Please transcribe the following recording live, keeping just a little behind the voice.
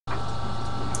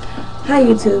Hi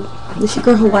YouTube, this is your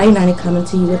girl Hawaiinani coming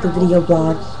to you with a video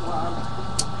blog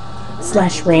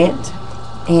 / rant,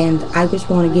 and I just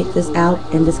want to get this out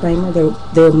and disclaimer.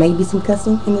 There may be some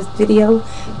cussing in this video.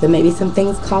 There may be some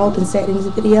things called and said in this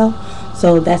video,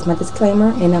 so that's my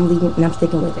disclaimer, and I'm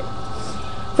sticking with it.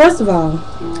 First of all,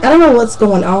 I don't know what's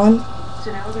going on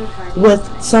with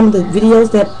some of the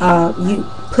videos that you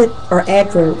put or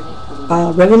add for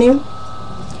revenue.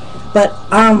 But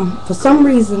for some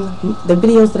reason, the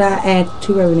videos that I add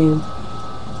to revenue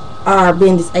are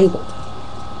being disabled.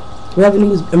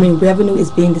 Revenue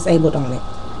is being disabled on it.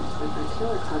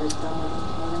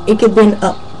 It could have been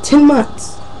up 10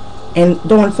 months and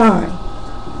doing fine,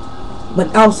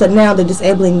 but all of a sudden now they're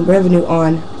disabling revenue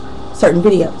on certain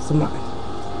videos of mine.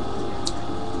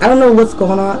 I don't know what's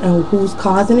going on and who's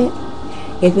causing it.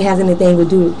 If it has anything to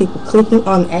do with people clicking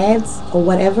on ads or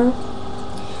whatever.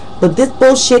 But this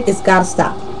bullshit has got to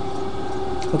stop.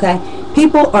 Okay?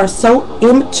 People are so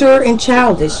immature and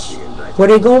childish where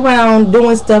they go around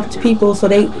doing stuff to people so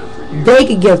they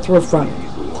could get through from it.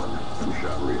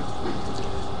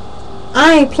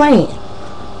 I ain't playing.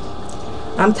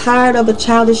 I'm tired of the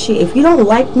childish shit. If you don't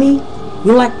like me, you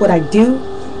don't like what I do,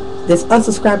 just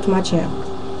unsubscribe to my channel.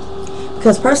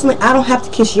 Because personally, I don't have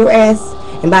to kiss your ass,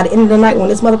 and by the end of the night when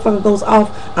this motherfucker goes off,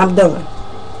 I'm done.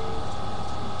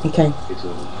 Okay?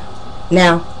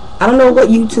 Now, I don't know what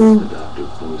YouTube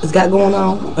has got going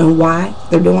on and why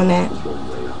they're doing that.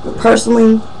 But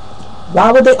personally,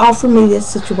 why would they offer me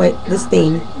this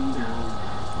thing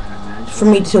for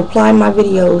me to apply my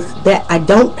videos that I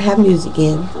don't have music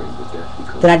in,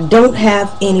 that I don't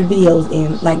have any videos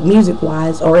in, like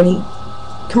music-wise or any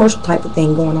commercial type of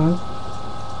thing going on?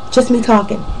 Just me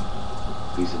talking.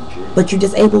 But you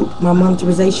disabled my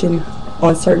monetization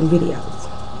on certain videos.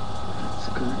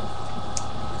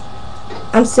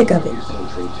 I'm sick of it,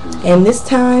 and this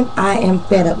time I am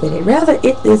fed up with it. Rather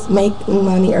it is making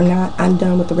money or not, I'm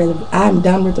done with the revenue. I'm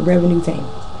done with the revenue thing.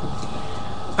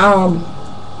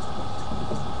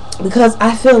 Because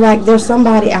I feel like there's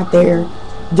somebody out there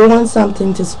doing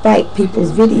something to spike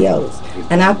people's videos,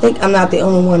 and I think I'm not the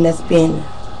only one this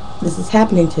is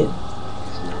happening to.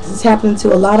 This is happening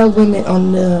to a lot of women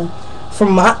on the,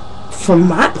 from my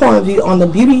point of view, on the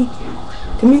beauty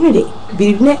community,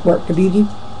 beauty network, the beauty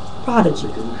prodigy,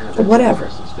 or whatever.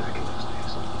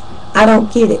 I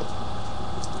don't get it.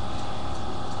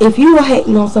 If you are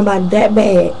hating on somebody that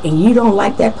bad and you don't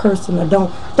like that person, or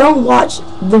don't watch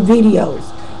the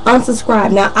videos,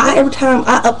 unsubscribe. Now every time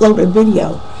I upload a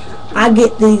video, I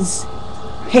get these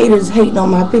haters hating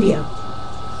on my video.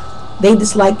 They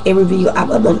dislike every video I've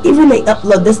uploaded. Even they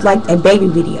dislike a baby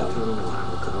video.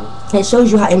 It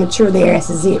shows you how immature their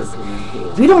asses is.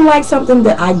 If you don't like something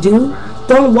that I do,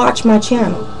 don't watch my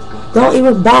channel. Don't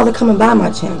even bother coming by my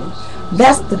channel.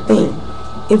 That's the thing.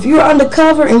 If you're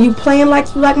undercover and you playing like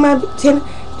to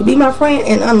be my friend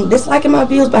and disliking my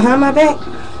videos behind my back,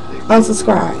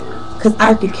 unsubscribe. Because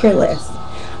I could care less.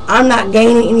 I'm not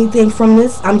gaining anything from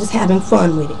this. I'm just having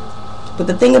fun with it. But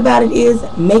the thing about it is,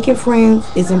 making friends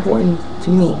is important to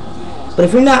me. But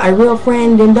if you're not a real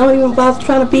friend, then don't even bother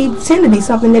trying to pretend to be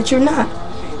something that you're not.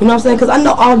 You know what I'm saying? Because I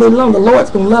know all day long the Lord's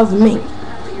going to love me.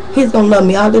 He's going to love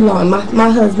me all day long, my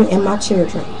husband and my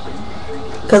children.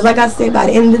 Because like I said, by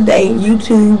the end of the day,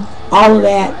 YouTube, all of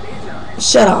that,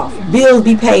 shut off. Bills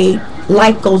be paid,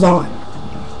 life goes on.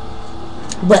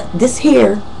 But this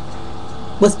here,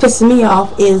 what's pissing me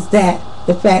off is that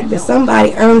the fact that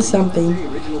somebody earned something,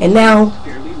 and now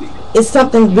it's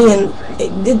something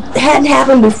it hadn't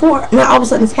happened before. Now all of a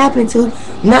sudden it's happening to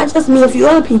not just me, a few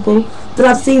other people that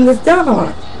I've seen this done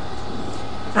on.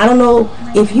 I don't know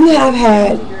if you have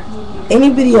had any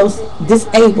videos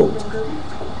disabled.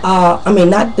 I mean,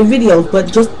 not the videos, but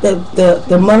just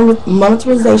the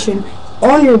monetization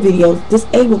on your videos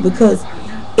disabled because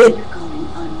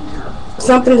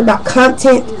something about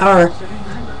content, or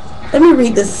let me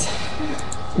read this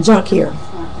junk here.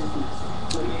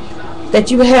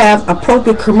 That you have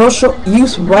appropriate commercial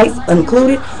use rights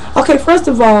included. Okay, first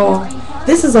of all,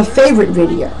 this is a favorite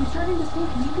video.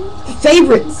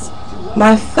 Favorites.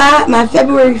 My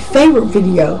February favorite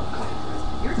video.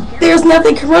 There's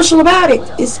nothing commercial about it.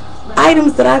 It's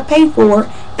items that I paid for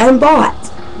and bought.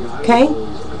 Okay?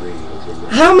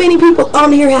 How many people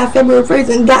on here have February favorites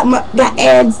and got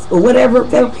ads or whatever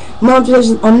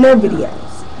monetization on their videos?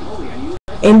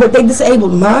 But they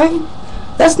disabled mine?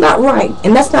 That's not right,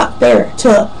 and that's not fair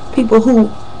to people who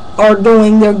are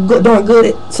doing good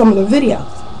at some of the videos.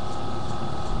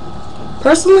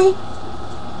 Personally,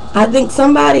 I think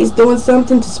somebody's doing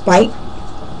something to spite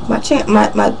my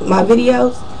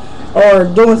videos, or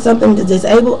doing something to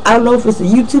disable. I don't know if it's a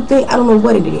YouTube thing. I don't know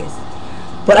what it is.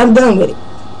 But I'm done with it.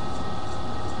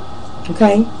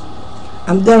 Okay?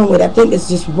 I'm done with it. I think it's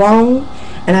just wrong,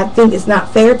 and I think it's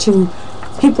not fair to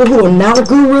people who are not a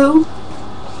guru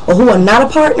or who are not a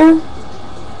partner.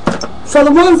 For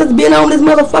the ones that's been on this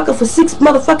motherfucker for 6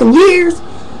 motherfucking years,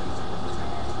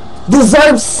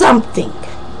 deserve something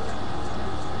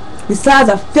besides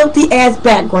a filthy ass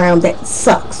background that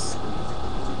sucks.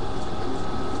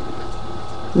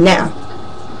 Now,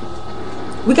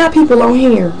 we got people on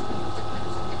here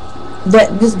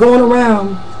that just going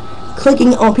around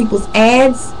clicking on people's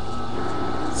ads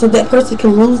so that person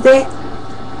can lose that.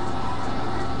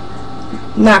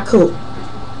 Not cool.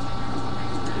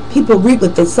 People reap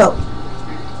what they sow.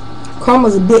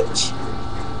 Karma's a bitch.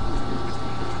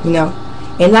 You know?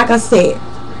 And like I said,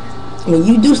 when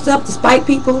you do stuff to spite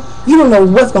people, you don't know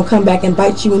what's going to come back and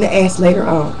bite you in the ass later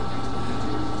on.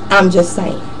 I'm just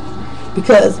saying.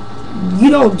 Because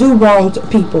you don't do wrong to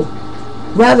people.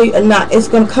 Rather or not, it's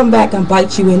going to come back and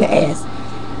bite you in the ass.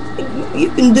 You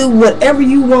can do whatever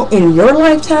you want in your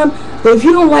lifetime, but if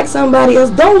you don't like somebody else,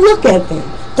 don't look at them.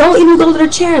 Don't even go to their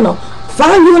channel.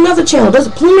 Find you another channel. There's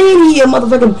plenty of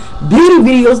motherfucking beauty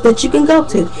videos that you can go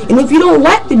to. And if you don't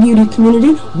like the beauty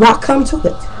community, why come to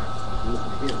it?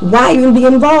 Why even be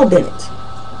involved in it?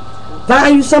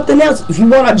 Find you something else. If you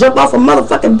want to jump off a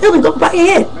motherfucking building, go right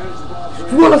ahead.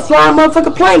 If you want to fly a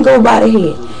motherfucking plane, go right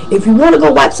ahead. If you want to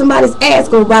go wipe somebody's ass,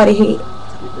 go right ahead.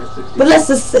 But let's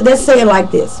say it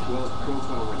like this.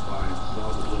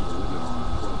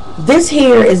 This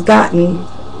here is gotten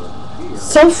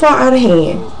so far out of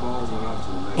hand,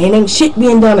 and ain't shit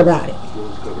being done about it.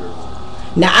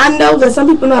 Now I know that some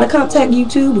people know how to contact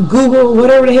YouTube, Google,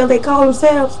 whatever the hell they call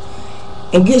themselves,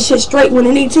 and get shit straight when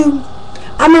they need to.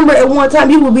 I remember at one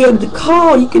time you would be able to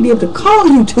call. You could be able to call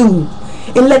YouTube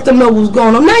and let them know what's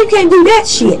going on. Now you can't do that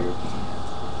shit.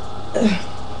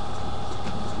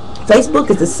 Facebook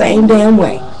is the same damn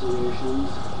way.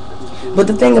 But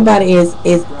the thing about it is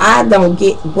I don't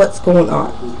get what's going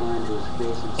on.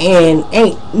 And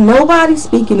ain't nobody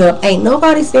speaking up, ain't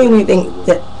nobody saying anything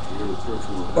that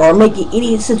or making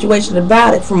any situation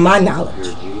about it from my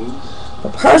knowledge.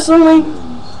 But personally,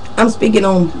 I'm speaking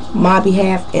on my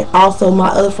behalf and also my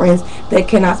other friends that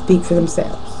cannot speak for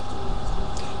themselves.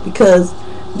 Because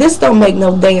this don't make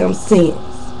no damn sense.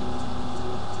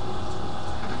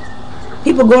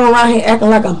 People going around here acting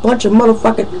like a bunch of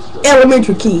motherfucking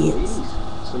elementary kids.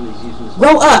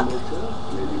 Grow up.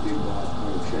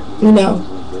 You know,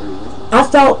 I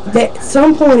thought that at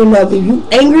some point or another, you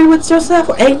angry with yourself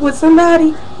or angry with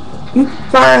somebody, you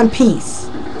find peace.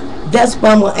 That's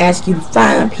why I'm going to ask you to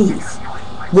find peace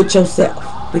with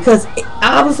yourself. Because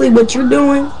obviously what you're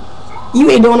doing, you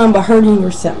ain't doing nothing but hurting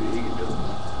yourself.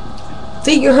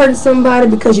 See, you're hurting somebody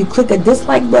because you click a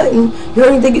dislike button.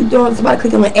 You're hurting you're somebody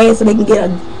clicking on an ad so they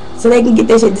can get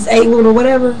their shit disabled or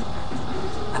whatever.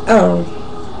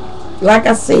 Like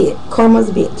I said, karma's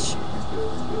a bitch.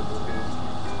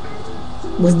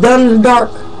 What's done in the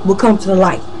dark will come to the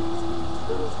light.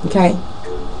 Okay?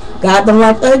 God don't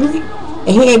like ugly, and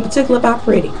he ain't particular about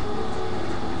pretty.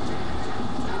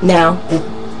 Now,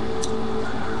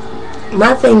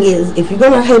 my thing is, if you're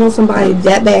gonna hate on somebody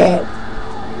that bad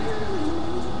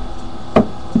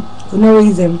for no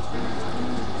reason,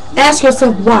 ask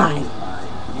yourself why.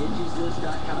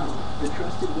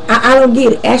 I don't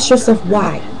get it. Ask yourself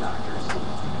why.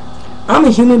 I'm a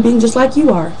human being just like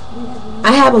you are.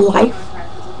 I have a life.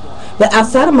 But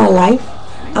outside of my life,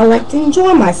 I like to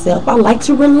enjoy myself. I like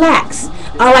to relax.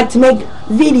 I like to make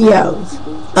videos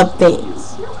of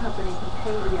things.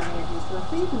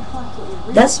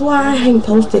 That's why I haven't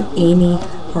posted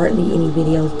hardly any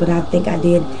videos, but I think I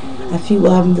did a few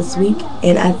of them this week.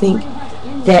 And I think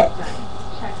that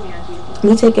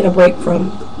me taking a break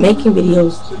from making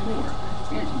videos,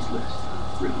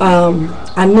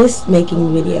 I missed making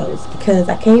videos because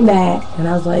I came back and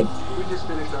I was like,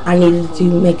 I needed to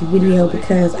make a video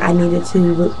because I needed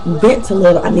to vent a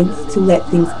little. I needed to let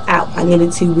things out. I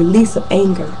needed to release some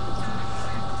anger.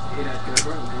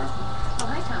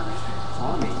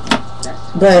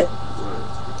 But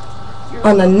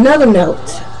on another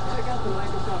note,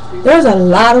 there's a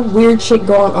lot of weird shit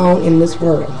going on in this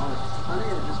world.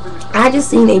 I just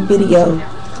seen a video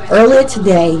earlier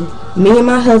today. Me and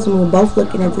my husband were both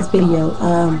looking at this video.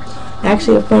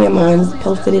 Actually, a friend of mine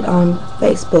posted it on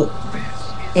Facebook.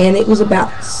 And it was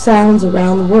about sounds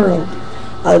around the world.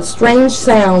 Strange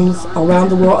sounds around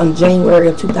the world in January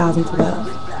of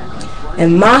 2012.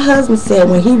 And my husband said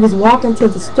when he was walking to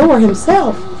the store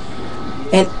himself,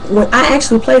 and when I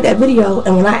actually played that video,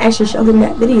 and when I actually showed him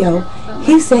that video,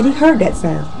 he said he heard that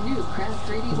sound.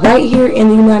 Right here in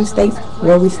the United States,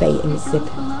 where we stay in Mississippi.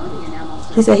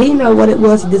 He said he didn't know what it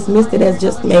was. He dismissed it as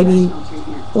just maybe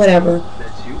whatever.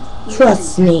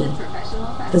 Trust me.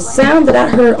 The sound that I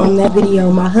heard on that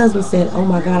video, my husband said, oh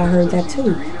my God, I heard that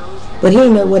too. But he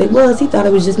didn't know what it was. He thought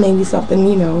it was just maybe something,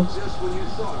 you know,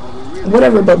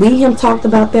 whatever. But we him talked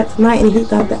about that tonight, and he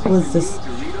thought that was just,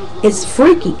 it's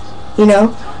freaky, you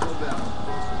know.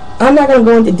 I'm not going to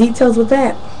go into details with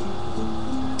that.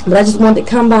 But I just wanted to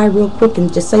come by real quick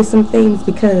and just say some things,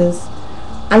 because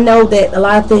I know that a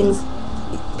lot of things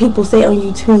people say on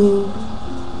YouTube,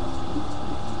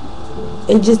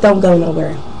 it just don't go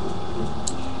nowhere.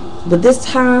 But this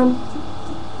time,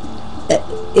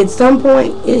 at some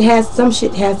point, some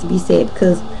shit has to be said,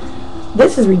 because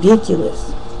this is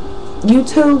ridiculous.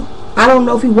 YouTube, I don't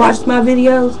know if you watched my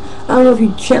videos, I don't know if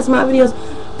you checked my videos,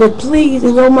 but please,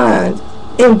 in your mind,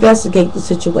 investigate the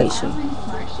situation.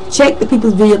 Check the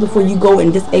people's video before you go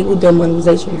and disable their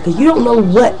monetization, because you don't know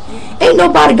what. Ain't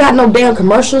nobody got no damn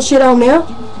commercial shit on there.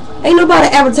 Ain't nobody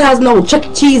advertising no Chuck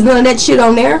E. Cheese, none of that shit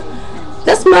on there.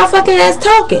 That's motherfucking ass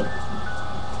talking.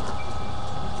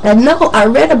 And no, I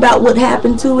read about what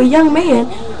happened to a young man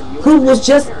who was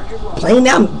just playing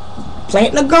out,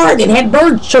 planting a garden, had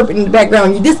birds chirping in the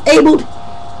background. You disabled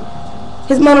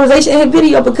his monetization and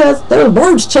video because there were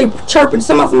birds chirping.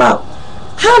 Something about,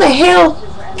 how the hell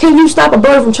can you stop a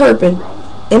bird from chirping,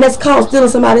 and that's called stealing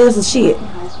somebody else's shit?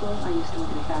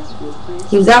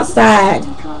 He was outside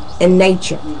in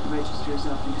nature,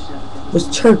 was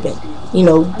chirping, you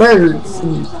know, birds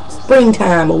and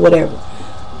springtime or whatever.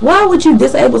 Why would you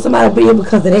disable somebody's video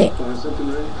because of that?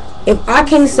 If I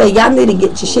can't say y'all need to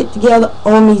get your shit together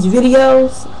on these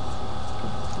videos,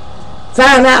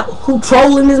 find out who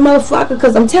trolling this motherfucker,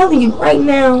 because I'm telling you right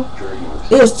now,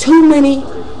 there's too many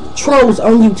trolls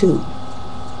on YouTube.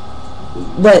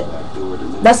 But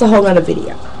that's a whole other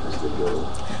video.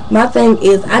 My thing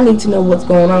is, I need to know what's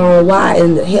going on. Why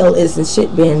in the hell isn't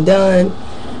shit being done?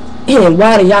 And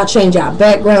why do y'all change our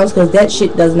backgrounds? Because that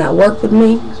shit does not work with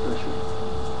me.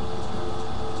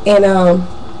 And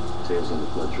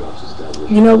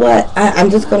you know what? I'm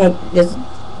just gonna just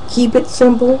keep it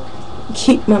simple.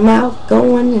 Keep my mouth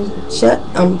going and shut.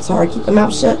 I'm sorry, keep my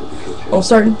mouth shut on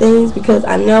certain things, because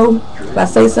I know if I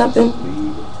say something,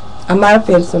 I might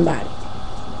offend somebody.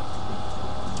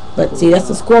 But see, that's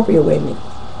a Scorpio with me.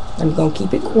 I'm gonna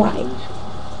keep it quiet.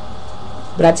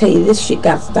 But I tell you, this shit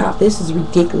got to stop. This is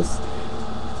ridiculous.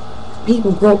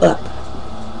 People grow up.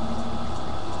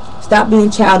 Stop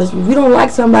being childish. If you don't like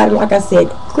somebody, like I said,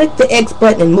 click the X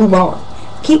button and move on.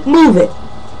 Keep moving.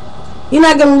 You're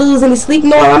not gonna lose any sleep,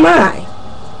 nor am I.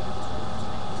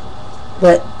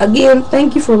 But again,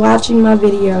 thank you for watching my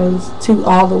videos. To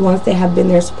all the ones that have been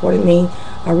there supporting me,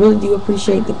 I really do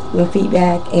appreciate the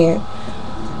feedback. And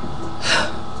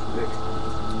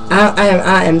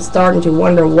I am starting to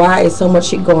wonder why is so much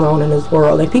shit going on in this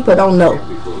world, and people don't know.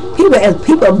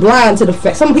 People are blind to the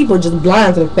fact. Some people are just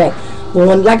blind to the fact. But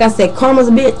when, like I said, karma's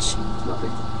a bitch.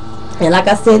 And like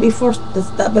I said before,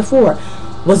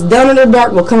 what's done in the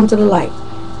dark will come to the light,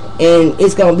 and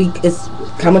it's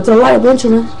coming to the light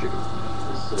eventually.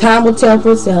 Time will tell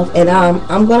for itself, and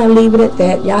I'm gonna leave it at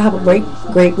that. Y'all have a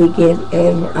great weekend,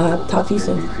 and I'll talk to you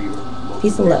soon.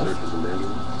 Peace and love.